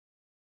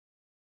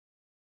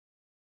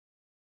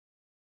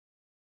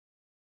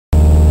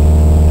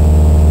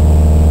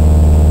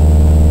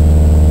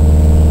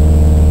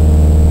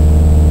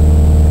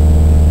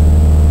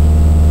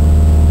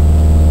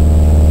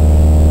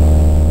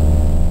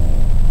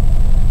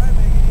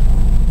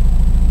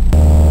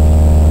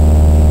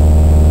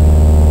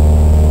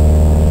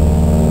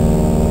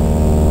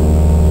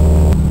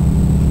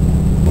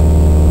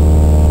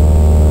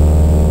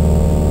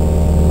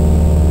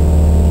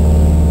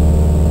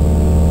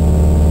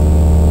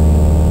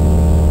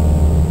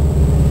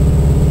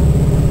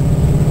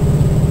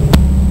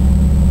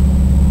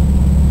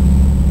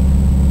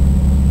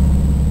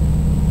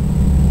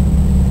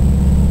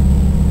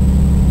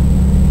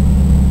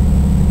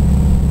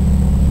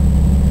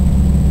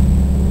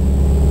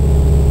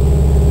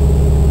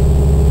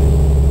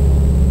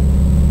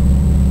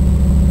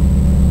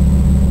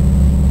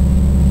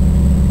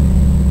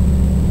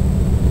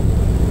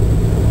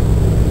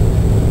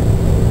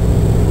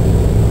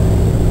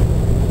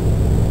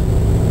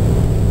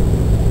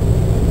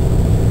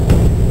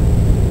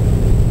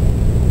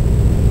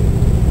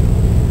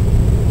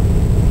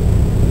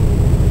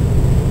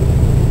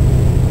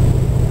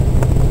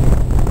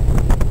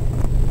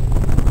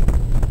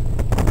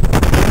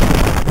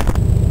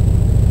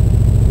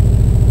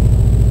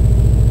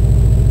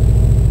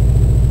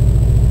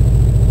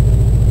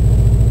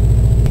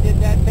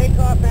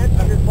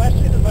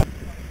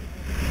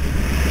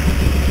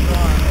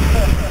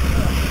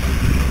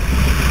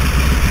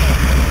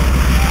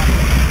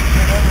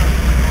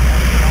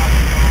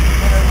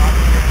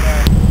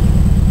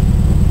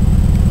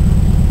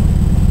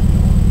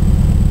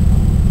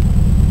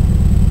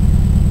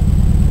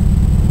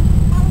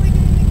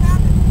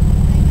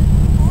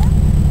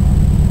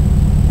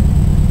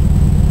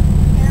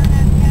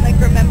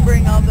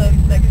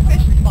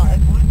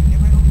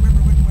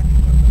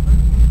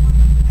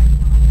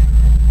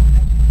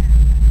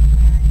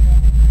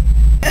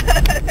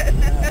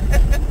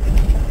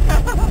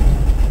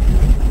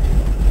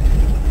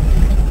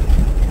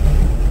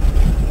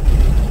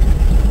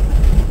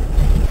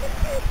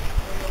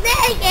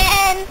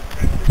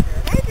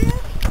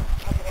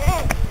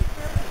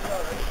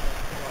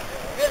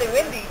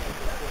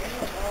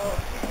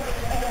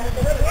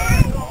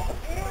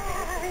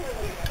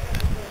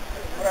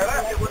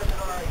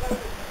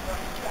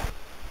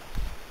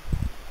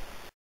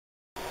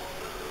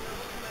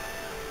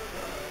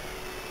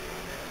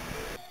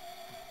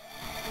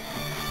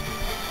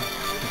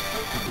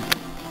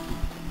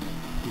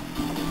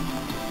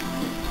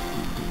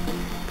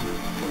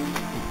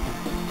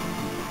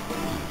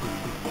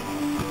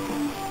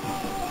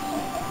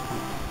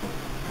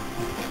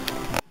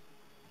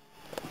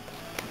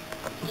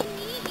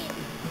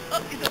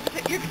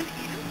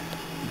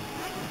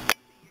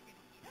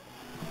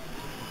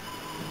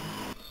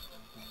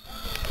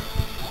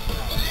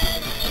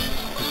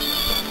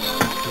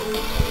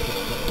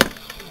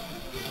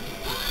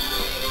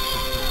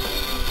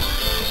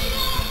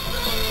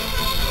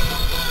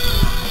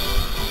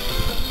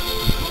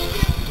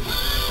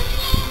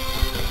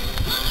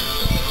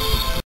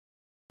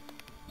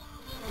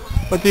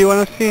What do you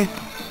want to see?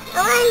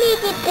 I want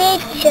to take a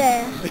picture.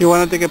 You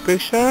want to take a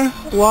picture?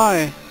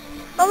 Why?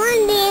 I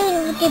want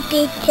to take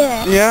a picture.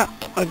 Yeah?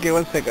 Okay,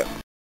 1 second.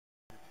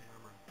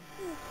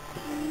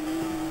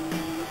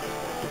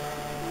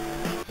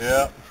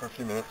 Yeah, for a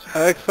few minutes.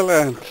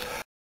 Excellent.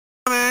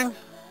 Coming.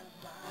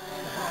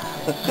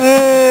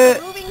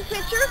 Moving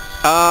picture?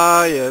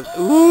 Ah, yes.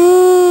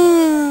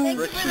 Ooh. Thanks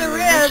for the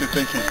Makes you rib.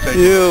 think he's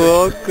taking You're a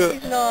welcome.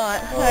 He's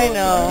not. picture. I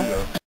know. There you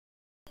go.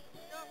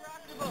 Don't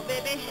rock the boat,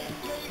 baby.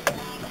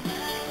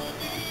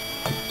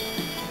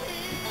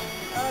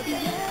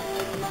 Okay.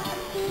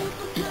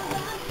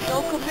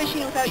 Don't go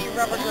fishing without your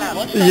rubber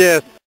gloves.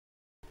 Yes.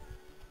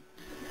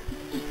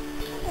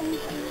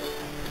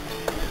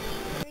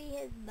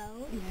 His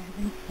boat. Yeah, I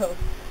think so.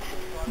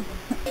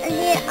 And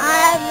then I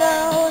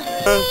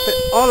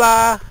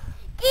Hola.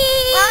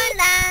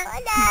 Hola.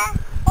 Hola.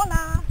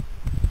 Hola.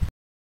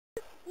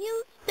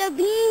 Used to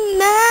be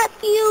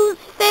Matthew's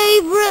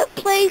favorite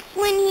place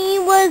when he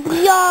was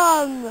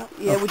young.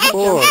 Yeah, would Of you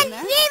course. jump in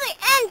there?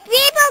 And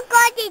people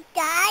got to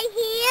die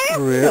here?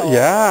 Really?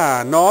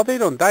 Yeah. No, they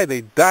don't die.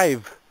 They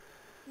dive.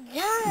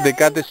 Yeah. They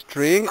got the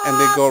string and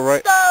they go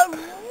right. The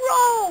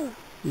rope.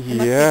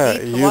 Yeah,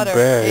 deep, the you water.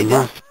 bet. They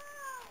Ma. do.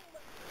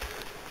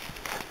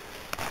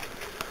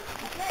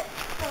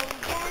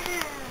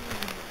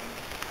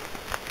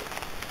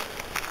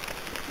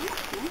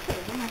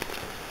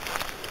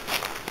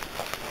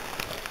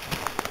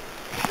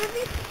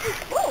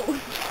 Whoa!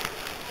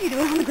 You do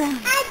it on the ground.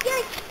 I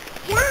just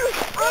jumped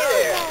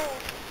over.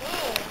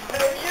 How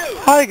are you?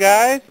 Hi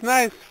guys.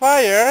 Nice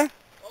fire.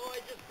 Oh, I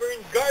just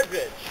burned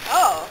garbage.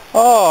 Oh.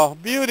 Oh,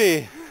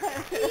 beauty. We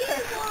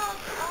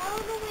walked all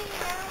the way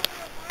around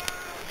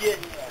the You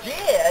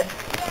did?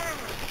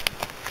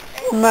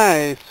 Yeah.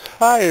 Nice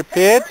fire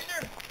pit.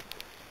 Partner,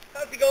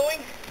 how's it going?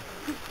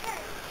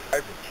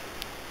 Garbage.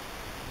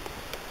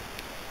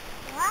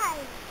 Why?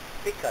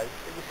 Because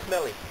it was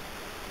smelly.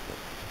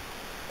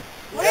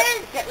 Where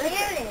is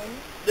Karen?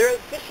 They're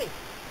fishing.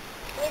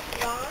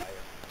 It's wrong.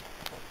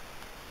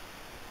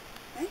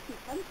 Nice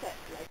sunset.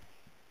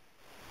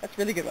 That's a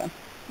really good one.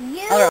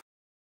 You. All right.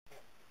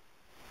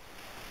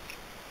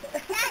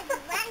 That's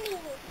running.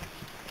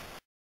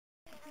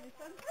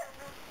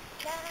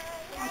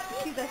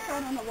 See the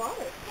sun on the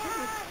water.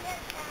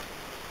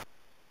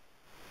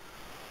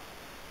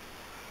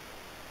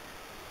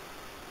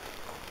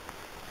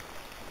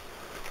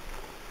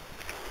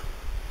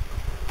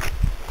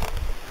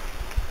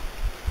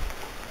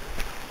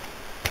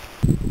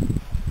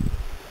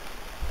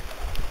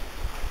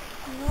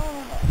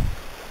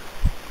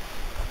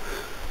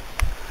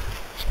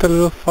 Just a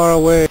little far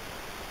away.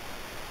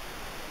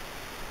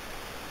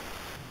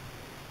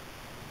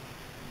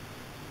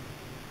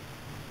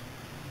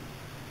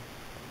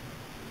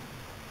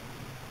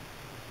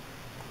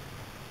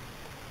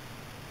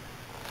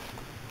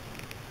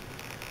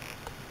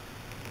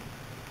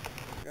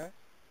 Okay.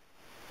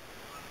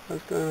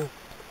 What's going on?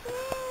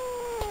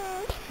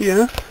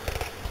 Yeah?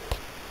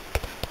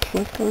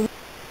 What's going on?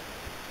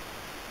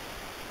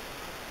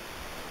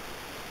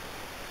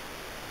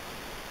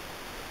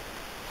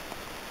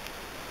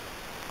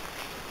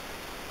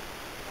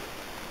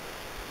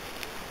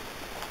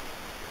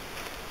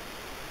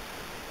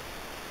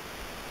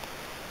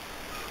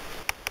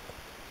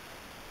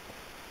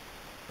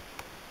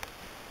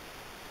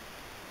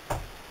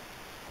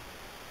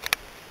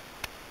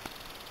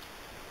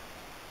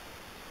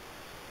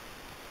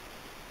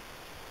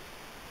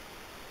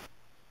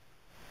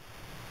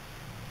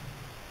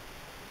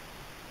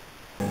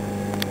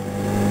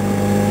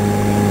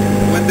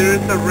 When there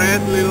is a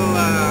red little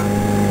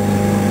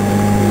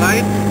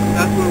light,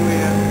 that's when we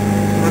are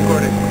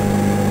recording.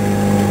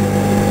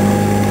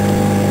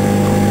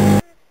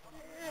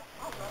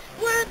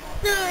 We're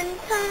done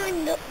time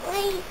to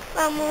play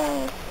some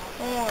more.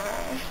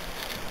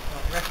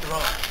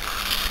 Restaurant.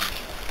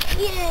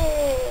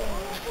 Yay!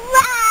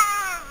 Rah!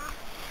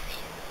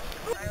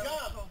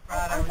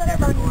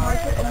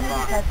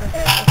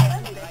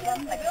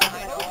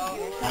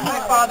 My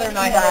father and I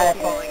had a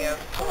falling out.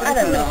 I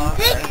don't know.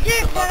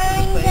 Picture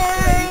time,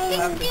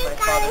 guys.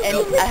 And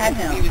I had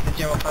to. He was the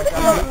general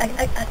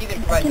contractor. He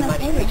didn't provide the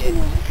money, we did.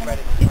 He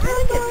provided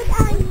the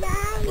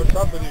What's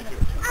up with you two?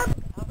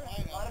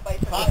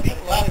 Copy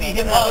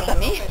him out.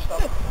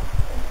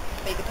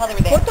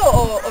 ¿Foto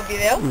o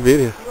video?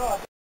 Video.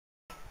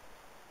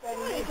 What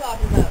are you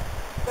talking about?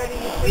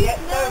 Freddie, we get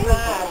so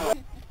mad.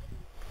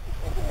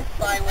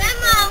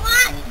 Grandma,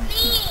 watch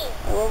me.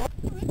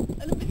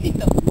 Un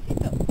besito,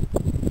 besito.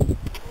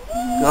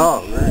 Oh,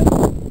 man.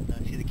 Now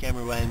see the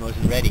camera when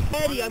wasn't ready.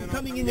 Daddy, I'm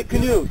coming in the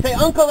canoe. Say,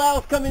 Uncle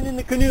Al's coming in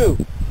the canoe.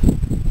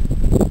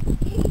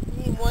 You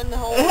need one to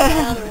hold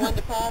down and one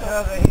to paddle.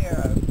 Over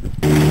here.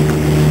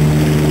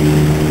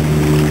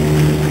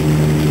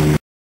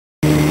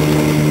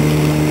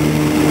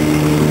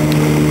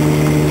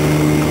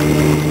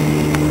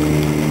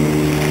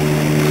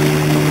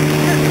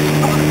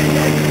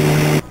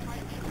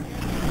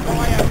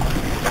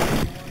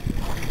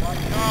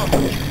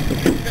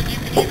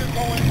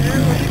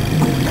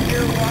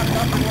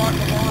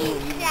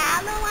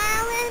 Shallow,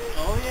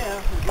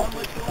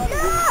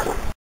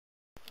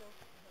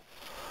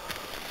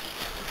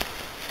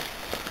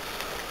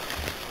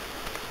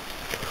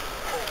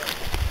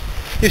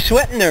 You're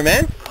sweating there,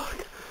 man.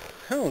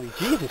 Holy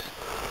Jesus.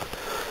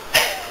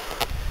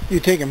 You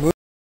take a move.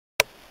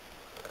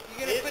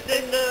 You're gonna put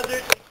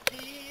another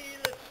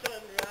tequila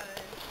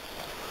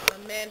sunrise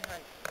on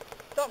manhunt.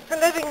 Stop for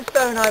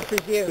Livingstone, I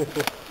presume. Put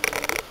the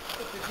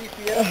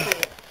GPS in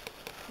it.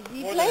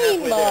 He's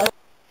playing ball.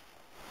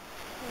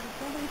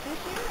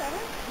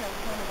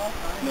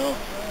 No.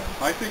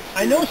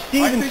 I know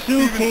Steve and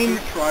Sue came.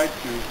 Tried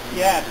to.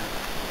 Yeah.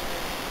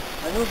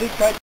 I know they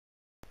tried.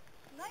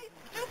 Nice,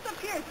 just up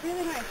here, it's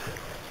really nice.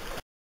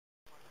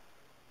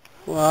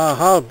 Wow,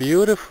 how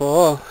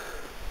beautiful.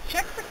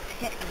 Check for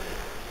ticks.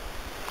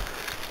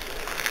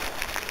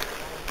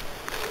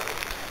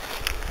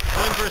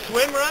 Going for a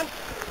swim, Ron?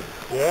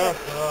 Yeah.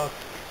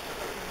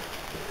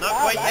 Not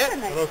quite yet.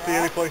 I don't see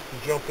any place to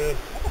jump in.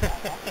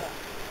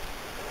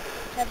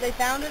 Have they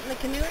found it in the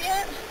canoe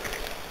yet?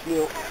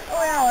 No. Oh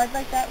wow, I'd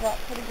like that rock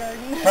for the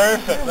garden.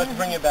 Perfect. Let's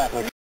bring it back.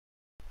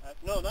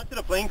 No, not to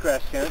the plane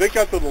crash, Ken. They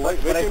got to the lake.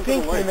 But They I came to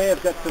think the they lake. may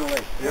have got to the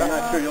lake. Yeah. I'm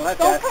not sure. You'll have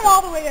to Don't ask. come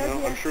all the way out No,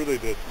 here. I'm sure they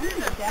did.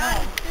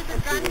 Down.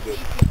 I'm sure they did.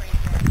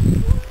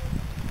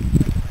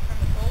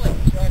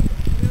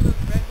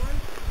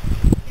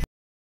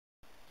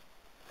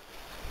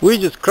 We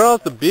just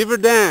crossed the Beaver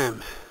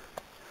Dam.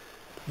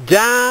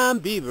 Dam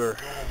Beaver.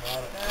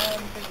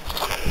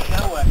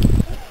 Now what?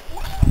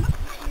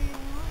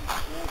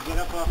 Get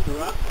up off the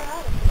rock.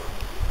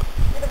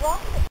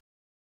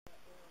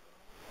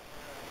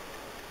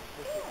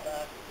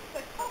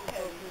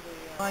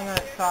 Lying on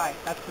its side.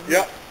 That's the roof.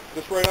 Yep.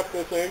 Just right up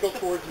this angle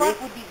towards me.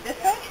 Front would be this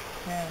way?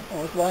 Yeah.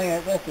 Oh, it's lying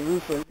at that's the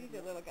roof. These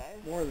are little guys.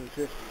 More than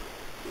 50.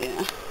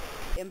 Yeah.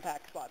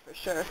 Impact spot for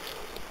sure.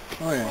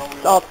 Oh yeah.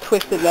 It's all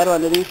twisted metal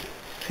underneath.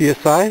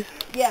 CSI?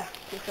 Yeah.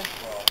 I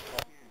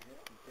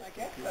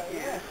guess so,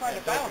 yeah. Quite a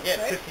Don't bounce, forget,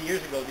 right? 50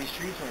 years ago these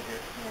trees weren't here.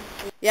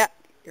 Yeah,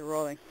 you're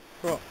rolling.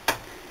 Oh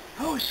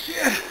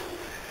shit!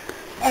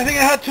 I think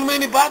I had too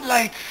many Bud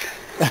Lights.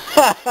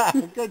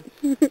 Good.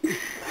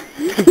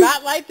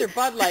 Bat lights or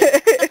Bud lights?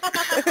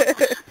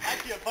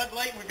 Actually, a Bud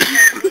Light would be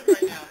kind of good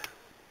right now.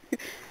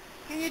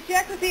 Can you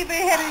check to see if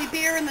they had any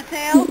beer in the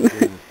tail?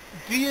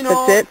 Do you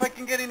know That's it. if I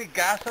can get any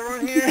gas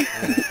around here? Look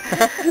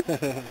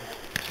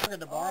at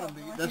the bottom.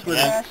 That's where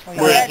Yeah.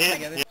 where it Yeah.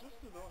 hit. Just to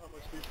know how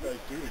much these guys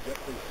do to get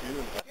those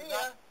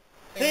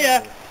in. See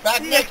ya.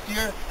 Back next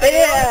year.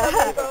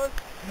 Yeah.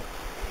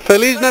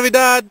 Feliz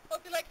Navidad!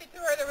 Hope you liked the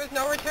tour. There was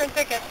no return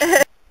ticket.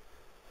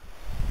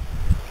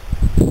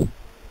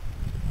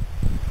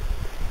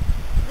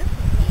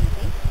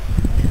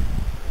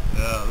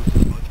 Yeah, this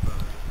is much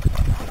better.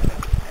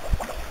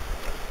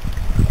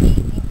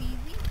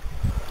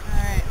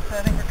 Alright, so I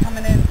think we're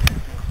coming in.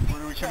 Where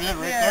do we come in?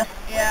 Right there?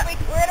 Yeah.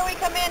 Where do we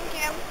come in,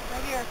 Kim?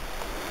 Right here.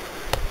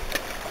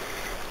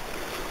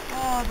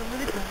 Oh, the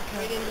lid is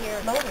right in here.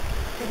 Loaded.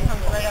 It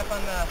comes right up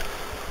on the...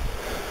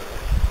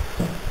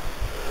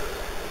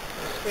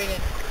 Straight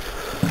in.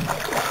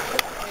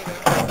 There you go.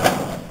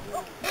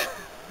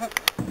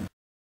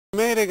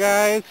 Made it,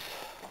 guys.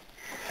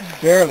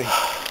 Barely.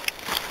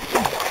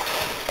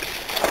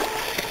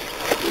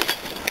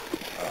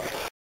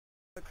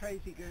 The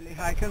crazy girly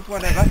hikers,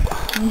 whatever.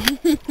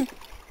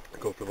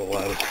 Go for the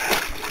ladder.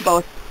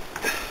 Both.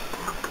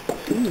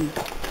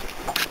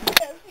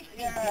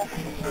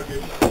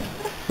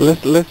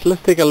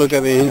 Let's take a look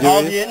at the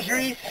All injuries. the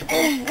injuries?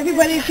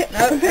 Everybody's...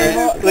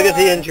 Look at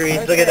the injuries.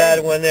 Look at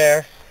that one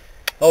there.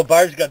 Oh,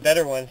 Barb's got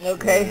better ones.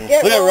 Okay.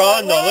 Look at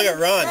Ron, though. Look at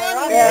Ron.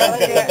 Ron's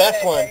got the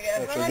best one.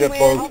 Actually, get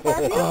both.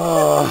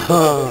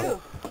 Oh,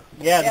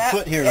 Yeah, the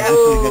foot here is Yeah. this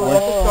is a good one.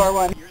 That's the store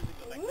one.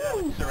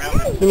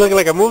 Surrounded you look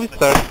like a movie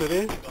star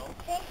today.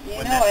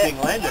 when that thing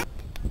landed.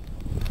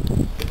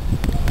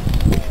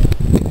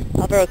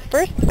 Alvaro's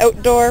first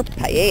outdoor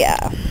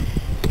paella.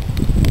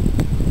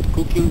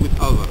 Cooking with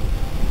Alvaro.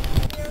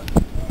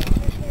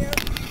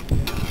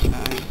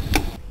 Nice.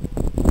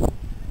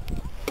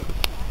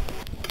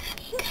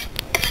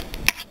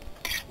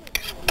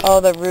 Oh,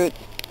 the roots.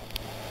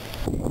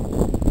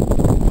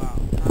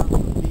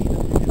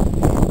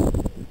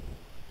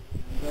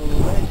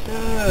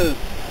 Delicious.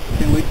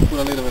 Can't wait to put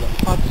a little bit of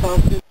hot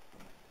sauce in.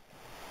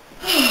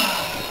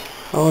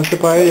 How was the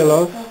paella,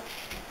 love?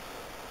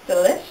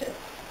 Delicious.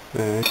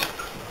 Nice.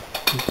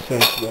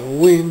 Inside the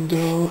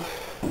window.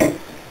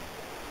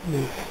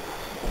 Yeah.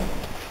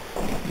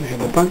 We have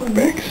the bunk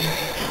bags.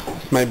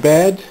 It's my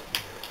bed,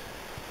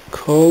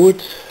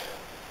 coat,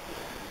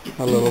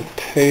 a little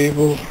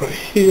table right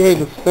here in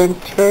the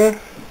center.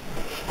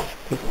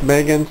 There's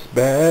Megan's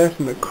bed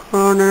in the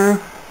corner.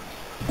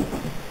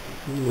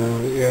 And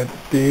then we got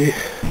the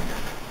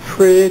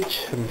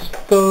fridge and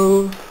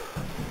stove.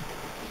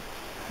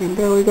 And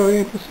there we go,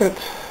 into set.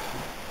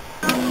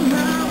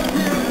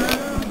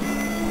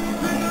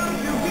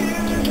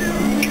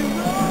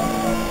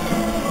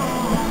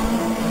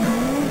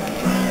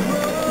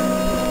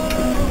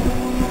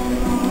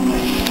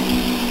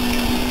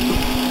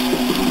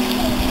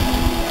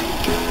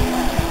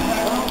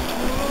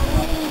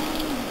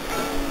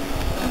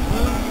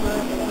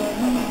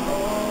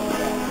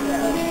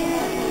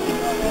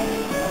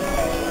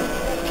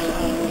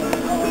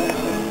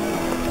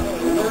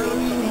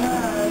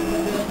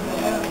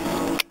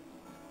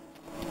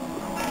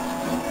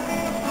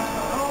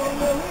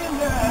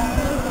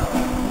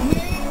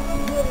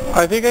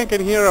 I think I can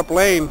hear a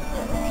plane.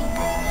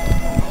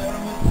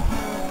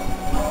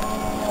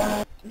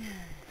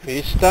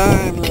 Fish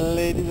time,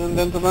 ladies and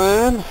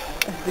gentlemen.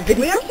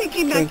 We actually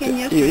came back in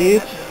You yesterday.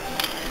 eat?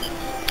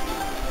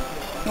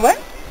 What?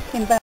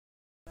 Came back.